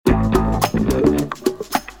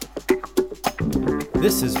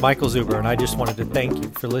This is Michael Zuber, and I just wanted to thank you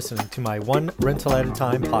for listening to my One Rental at a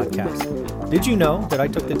Time podcast. Did you know that I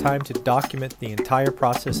took the time to document the entire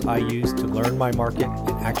process I used to learn my market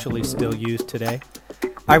and actually still use today?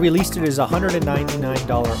 I released it as a $199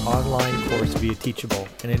 online course via Teachable,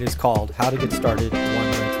 and it is called How to Get Started One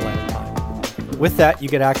Rental at a Time. With that, you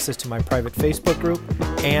get access to my private Facebook group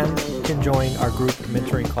and can join our group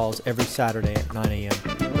mentoring calls every Saturday at 9 a.m.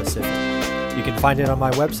 Pacific. You can find it on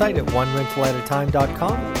my website at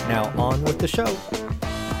onerentalatatime.com. Now on with the show.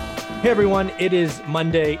 Hey everyone, it is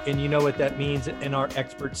Monday, and you know what that means in our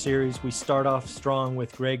expert series. We start off strong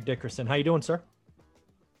with Greg Dickerson. How you doing, sir?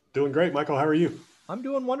 Doing great, Michael. How are you? I'm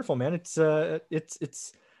doing wonderful, man.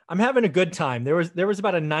 I'm having a good time. There was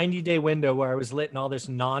about a 90-day window where I was letting all this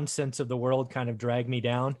nonsense of the world kind of drag me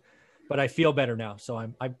down, but I feel better now. So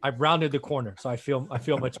I've rounded the corner, so I feel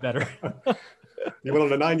much better. You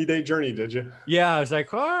went on a 90-day journey, did you? Yeah, I was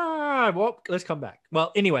like, well, let's come back.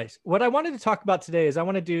 Well, anyways, what I wanted to talk about today is I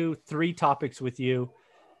want to do 3 topics with you.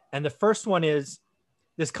 And the first one is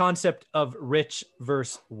this concept of rich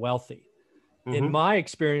versus wealthy. Mm-hmm. In my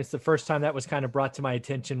experience, the first time that was kind of brought to my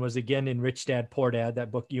attention was again in Rich Dad, Poor Dad,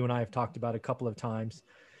 that book you and I have talked about a couple of times.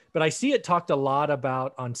 But I see it talked a lot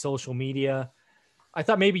about on social media. I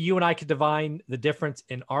thought maybe you and I could divine the difference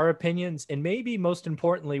in our opinions, and maybe most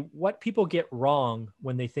importantly, what people get wrong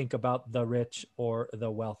when they think about the rich or the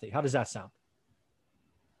wealthy. How does that sound?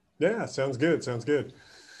 Yeah, sounds good. Sounds good.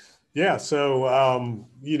 Yeah. So,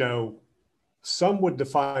 some would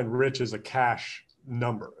define rich as a cash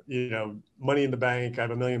number, money in the bank. I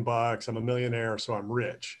have $1 million. I'm a millionaire, so I'm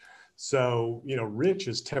rich. So, rich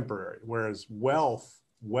is temporary, whereas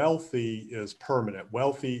wealthy is permanent.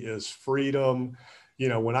 Wealthy is freedom.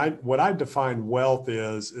 What I define wealth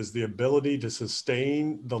is the ability to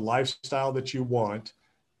sustain the lifestyle that you want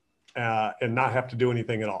and not have to do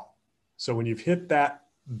anything at all. So when you've hit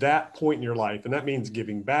that point in your life, and that means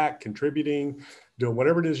giving back, contributing, doing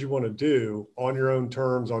whatever it is you want to do on your own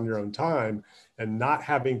terms, on your own time, and not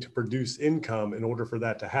having to produce income in order for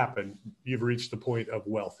that to happen, you've reached the point of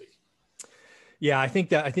wealthy. Yeah, I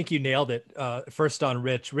think you nailed it. First on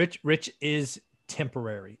rich. Rich is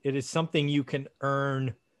temporary. It is something you can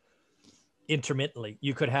earn intermittently.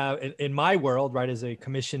 You could have, in my world, right, as a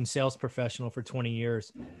commissioned sales professional for 20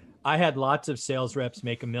 years, I had lots of sales reps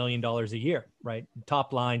make $1 million a year, right?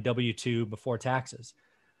 Top line W-2 before taxes.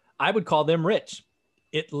 I would call them rich,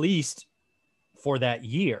 at least for that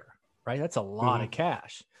year, right? That's a lot of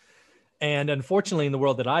cash. And unfortunately, in the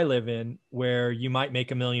world that I live in, where you might make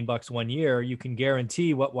 $1 million 1 year, you can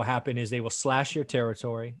guarantee what will happen is they will slash your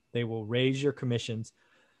territory. They will raise your commissions.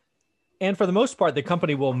 And for the most part, the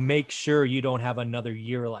company will make sure you don't have another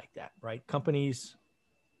year like that, right?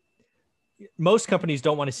 Most companies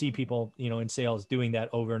don't want to see people, in sales doing that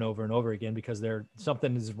over and over and over again because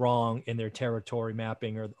something is wrong in their territory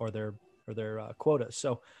mapping or their quotas.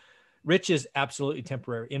 So rich is absolutely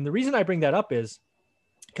temporary. And the reason I bring that up is,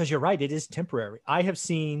 because you're right, it is temporary. I have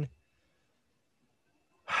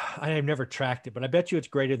never tracked it, but I bet you it's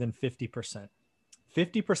greater than 50%.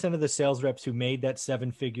 50% of the sales reps who made that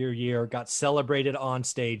 7-figure year got celebrated on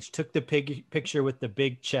stage, took the picture with the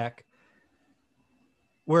big check,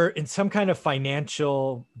 were in some kind of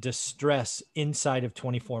financial distress inside of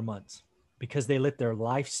 24 months because they let their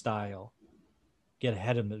lifestyle get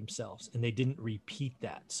ahead of themselves and they didn't repeat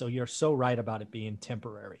that. So you're so right about it being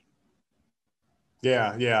temporary.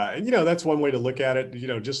 Yeah. Yeah. And, that's one way to look at it,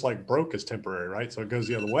 just like broke is temporary, right? So it goes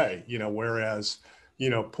the other way, whereas,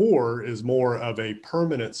 poor is more of a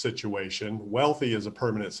permanent situation. Wealthy is a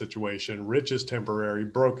permanent situation. Rich is temporary.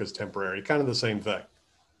 Broke is temporary. Kind of the same thing.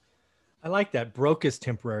 I like that. Broke is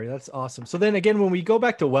temporary. That's awesome. So then again, when we go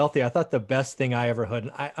back to wealthy, I thought the best thing I ever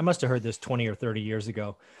heard, I must have heard this 20 or 30 years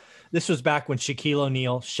ago. This was back when Shaquille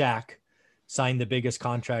O'Neal, Shaq, signed the biggest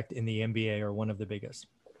contract in the NBA, or one of the biggest.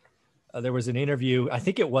 There was an interview, I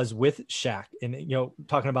think it was with Shaq, and,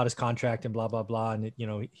 talking about his contract and blah, blah, blah. And,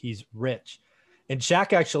 he's rich. And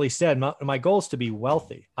Shaq actually said, my goal is to be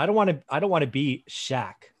wealthy. I don't want to be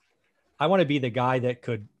Shaq. I want to be the guy that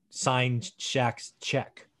could sign Shaq's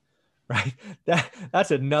check, right?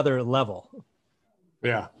 That's another level.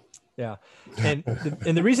 Yeah. Yeah. And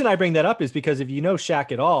the reason I bring that up is because if you know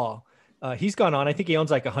Shaq at all, he's gone on, I think he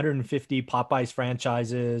owns like 150 Popeyes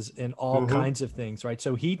franchises and all kinds of things, right?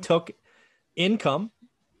 So he took income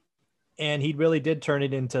and he really did turn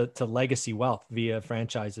it into legacy wealth via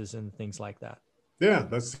franchises and things like that. Yeah,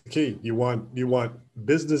 that's the key. You want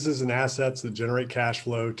businesses and assets that generate cash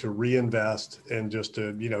flow to reinvest and just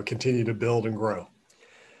to, continue to build and grow.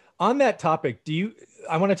 On that topic,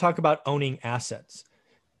 I want to talk about owning assets.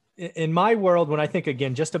 in my world, when I think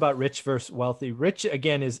again, just about rich versus wealthy, rich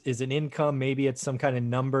again is an income. Maybe it's some kind of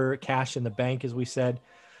number, cash in the bank, as we said.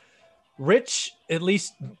 Rich, at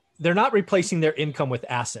least they're not replacing their income with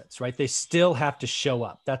assets, right? They still have to show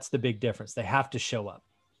up. That's the big difference. They have to show up.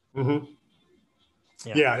 Mm-hmm.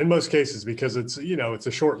 Yeah. Yeah, in most cases, because it's, it's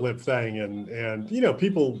a short-lived thing, and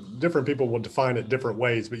different people will define it different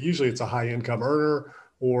ways, but usually it's a high income earner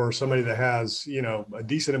or somebody that has, a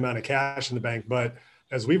decent amount of cash in the bank. But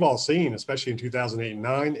as we've all seen, especially in 2008 and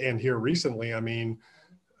 9 and here recently, I mean,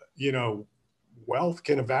 wealth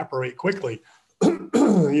can evaporate quickly,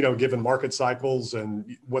 given market cycles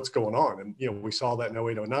and what's going on. And, we saw that in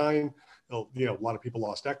 08, 09. A lot of people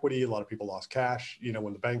lost equity, a lot of people lost cash,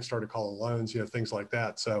 when the banks started calling loans, things like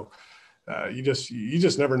that. So you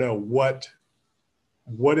just never know what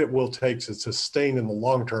it will take to sustain in the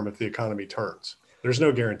long term if the economy turns. There's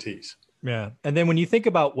no guarantees. Yeah. And then when you think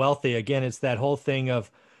about wealthy, again, it's that whole thing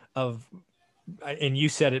of, and you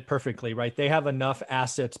said it perfectly, right? They have enough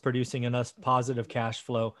assets producing enough positive cash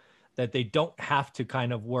flow that they don't have to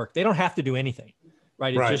kind of work. They don't have to do anything,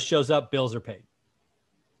 right? It just shows up, bills are paid.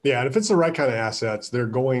 Yeah, and if it's the right kind of assets, they're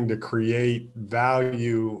going to create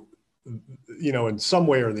value, in some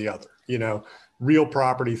way or the other. Real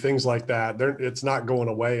property, things like that. It's not going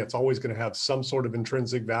away. It's always going to have some sort of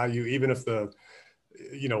intrinsic value, even if the,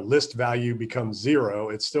 list value becomes zero.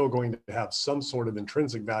 It's still going to have some sort of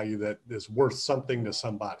intrinsic value that is worth something to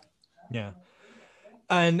somebody. Yeah.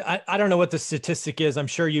 And I don't know what the statistic is. I'm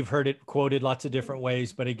sure you've heard it quoted lots of different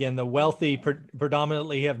ways, but again, the wealthy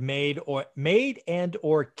predominantly have made and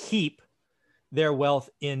or keep their wealth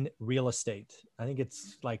in real estate. I think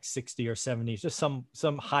it's like 60 or 70, just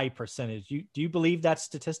some high percentage. Do you believe that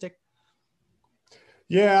statistic?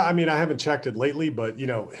 Yeah, I mean, I haven't checked it lately, but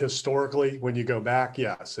historically, when you go back,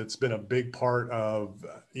 yes, it's been a big part of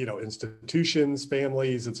institutions,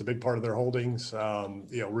 families. It's a big part of their holdings.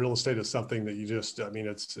 Real estate is something that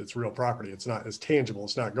it's real property. It's not as tangible.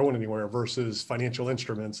 It's not going anywhere versus financial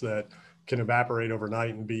instruments that can evaporate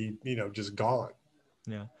overnight and be just gone.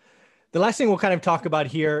 Yeah. The last thing we'll kind of talk about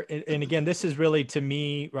here, and again, this is really to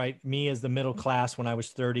me, right? Me as the middle class when I was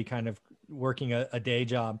 30, kind of working a day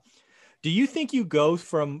job. Do you think you go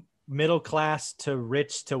from middle class to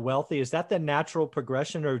rich to wealthy? Is that the natural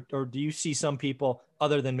progression, or do you see some people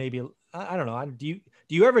other than maybe, I don't know. Do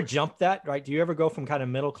you ever jump that, right? Do you ever go from kind of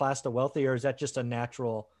middle class to wealthy, or is that just a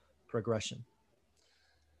natural progression?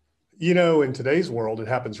 In today's world, it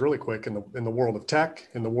happens really quick in the world of tech,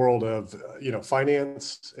 in the world of,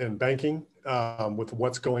 finance and banking, with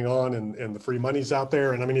what's going on and the free money's out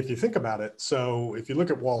there. And I mean, if you think about it, so if you look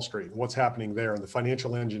at Wall Street, what's happening there in the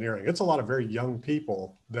financial engineering, it's a lot of very young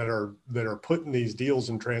people that are putting these deals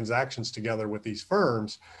and transactions together with these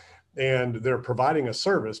firms. And they're providing a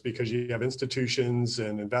service because you have institutions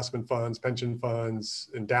and investment funds, pension funds,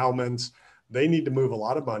 endowments. They need to move a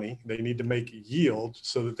lot of money. They need to make yield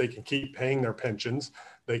so that they can keep paying their pensions.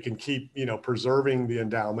 They can keep, preserving the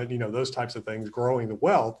endowment, those types of things, growing the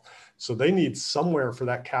wealth. So they need somewhere for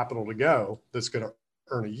that capital to go that's going to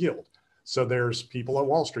earn a yield. So there's people on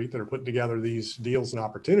Wall Street that are putting together these deals and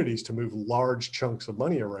opportunities to move large chunks of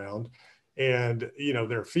money around. And,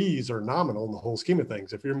 their fees are nominal in the whole scheme of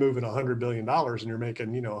things. If you're moving $100 billion and you're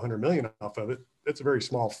making, $100 million off of it, it's a very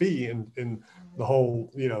small fee in the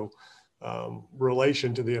whole,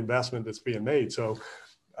 relation to the investment that's being made. So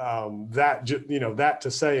that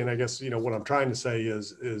to say, and I guess, what I'm trying to say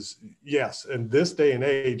is yes, in this day and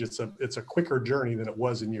age, it's a quicker journey than it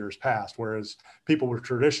was in years past. Whereas people would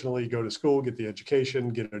traditionally go to school, get the education,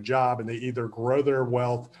 get a job, and they either grow their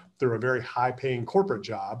wealth through a very high paying corporate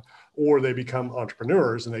job, or they become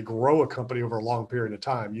entrepreneurs and they grow a company over a long period of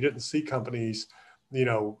time. You didn't see companies,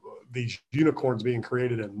 these unicorns being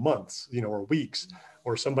created in months, or weeks,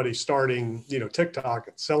 or somebody starting, TikTok,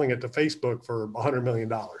 selling it to Facebook for $100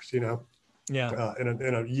 million, Yeah.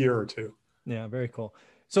 In a year or two. Yeah. Very cool.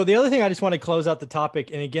 So the other thing I just want to close out the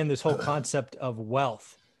topic, and again, this whole concept of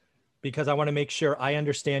wealth, because I want to make sure I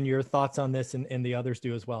understand your thoughts on this and the others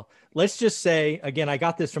do as well. Let's just say, again, I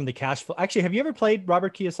got this from the cash flow. Actually, have you ever played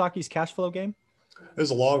Robert Kiyosaki's cash flow game? It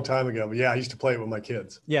was a long time ago, but yeah, I used to play it with my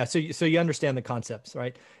kids. Yeah. So you understand the concepts,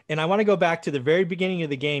 right? And I want to go back to the very beginning of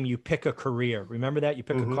the game. You pick a career. Remember that? You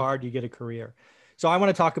pick a card, you get a career. So I want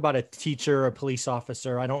to talk about a teacher, a police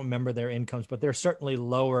officer. I don't remember their incomes, but they're certainly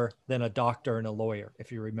lower than a doctor and a lawyer,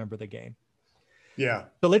 if you remember the game. Yeah.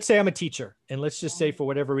 So let's say I'm a teacher, and let's just say for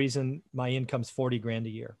whatever reason, my income's 40 grand a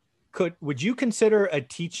year. Would you consider a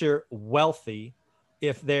teacher wealthy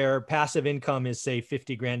if their passive income is, say,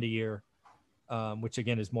 50 grand a year? which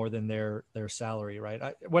again is more than their salary, right?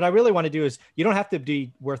 What I really want to do is, you don't have to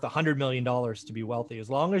be worth $100 million to be wealthy. As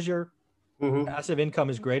long as your passive income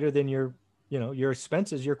is greater than your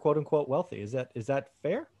expenses, you're quote unquote wealthy. Is that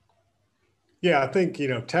fair? Yeah, I think,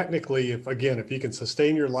 technically, if you can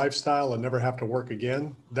sustain your lifestyle and never have to work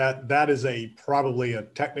again, that is probably a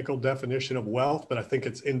technical definition of wealth, but I think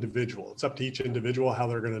it's individual. It's up to each individual how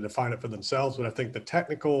they're going to define it for themselves. But I think the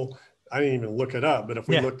technical, I didn't even look it up, but if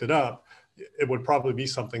we looked it up, it would probably be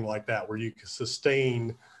something like that, where you can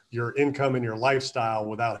sustain your income and your lifestyle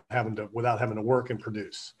without having to work and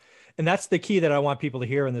produce. And that's the key that I want people to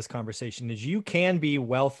hear in this conversation is you can be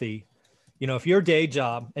wealthy. If your day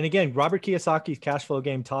job, and again, Robert Kiyosaki's cash flow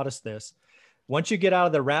game taught us this, once you get out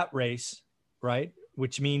of the rat race, right,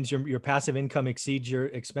 which means your passive income exceeds your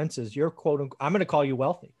expenses, you're quote unquote, I'm going to call you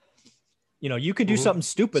wealthy. You can do something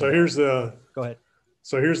stupid. So go ahead.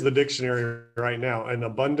 So here's the dictionary right now: an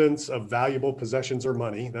abundance of valuable possessions or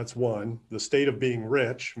money. That's one. The state of being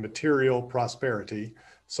rich, material prosperity.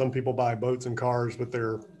 Some people buy boats and cars with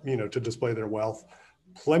their, to display their wealth.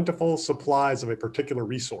 Plentiful supplies of a particular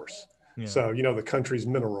resource. Yeah. So, the country's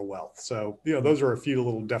mineral wealth. So, those are a few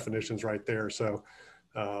little definitions right there. So,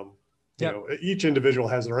 each individual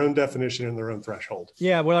has their own definition and their own threshold.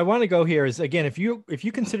 Yeah. What I want to go here is, again, if you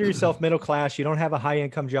consider yourself middle class, you don't have a high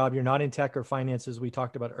income job, you're not in tech or finances, we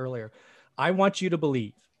talked about earlier. I want you to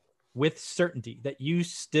believe with certainty that you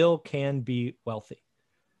still can be wealthy.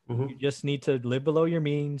 You just need to live below your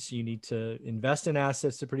means. You need to invest in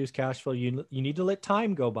assets to produce cash flow. You need to let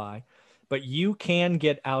time go by. But you can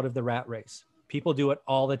get out of the rat race. People do it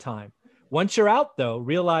all the time. Once you're out, though,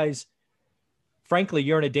 realize, frankly,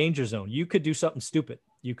 you're in a danger zone. You could do something stupid.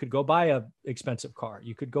 You could go buy an expensive car.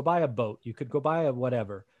 You could go buy a boat. You could go buy a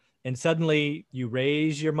whatever. And suddenly you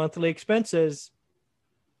raise your monthly expenses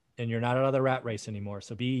and you're not out of the rat race anymore.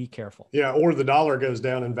 So be careful. Yeah. Or the dollar goes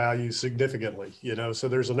down in value significantly, so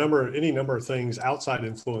there's any number of things, outside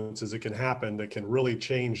influences that can happen that can really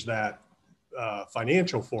change that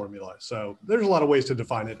financial formula. So there's a lot of ways to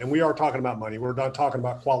define it. And we are talking about money. We're not talking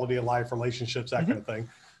about quality of life, relationships, that kind of thing.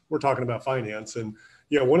 We're talking about finance. And,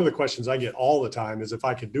 one of the questions I get all the time is, if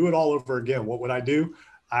I could do it all over again, what would I do?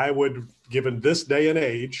 I would, given this day and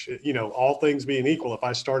age, all things being equal, if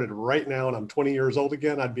I started right now and I'm 20 years old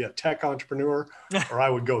again, I'd be a tech entrepreneur, or I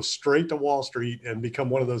would go straight to Wall Street and become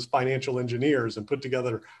one of those financial engineers and put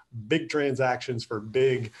together big transactions for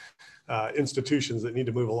big institutions that need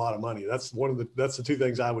to move a lot of money. That's the two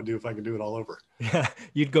things I would do if I could do it all over. Yeah,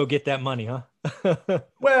 you'd go get that money, huh?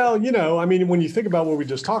 Well, when you think about what we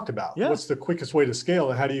just talked about, what's the quickest way to scale,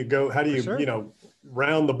 and how do you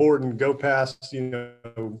round the board and go past,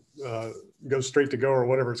 go straight to go, or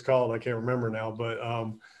whatever it's called. I can't remember now, but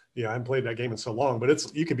I haven't played that game in so long,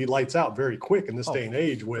 but you could be lights out very quick in this day and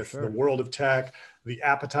age with the world of tech, the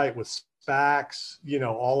appetite with SPACs,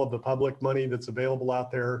 all of the public money that's available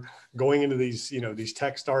out there going into these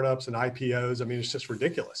tech startups and IPOs. I mean, it's just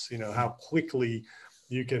ridiculous, how quickly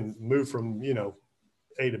you can move from,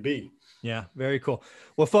 A to B. Yeah, very cool.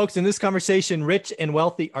 Well, folks, in this conversation, rich and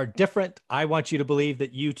wealthy are different. I want you to believe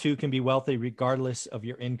that you too can be wealthy regardless of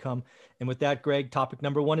your income. And with that, Greg, topic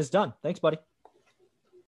number 1 is done. Thanks, buddy.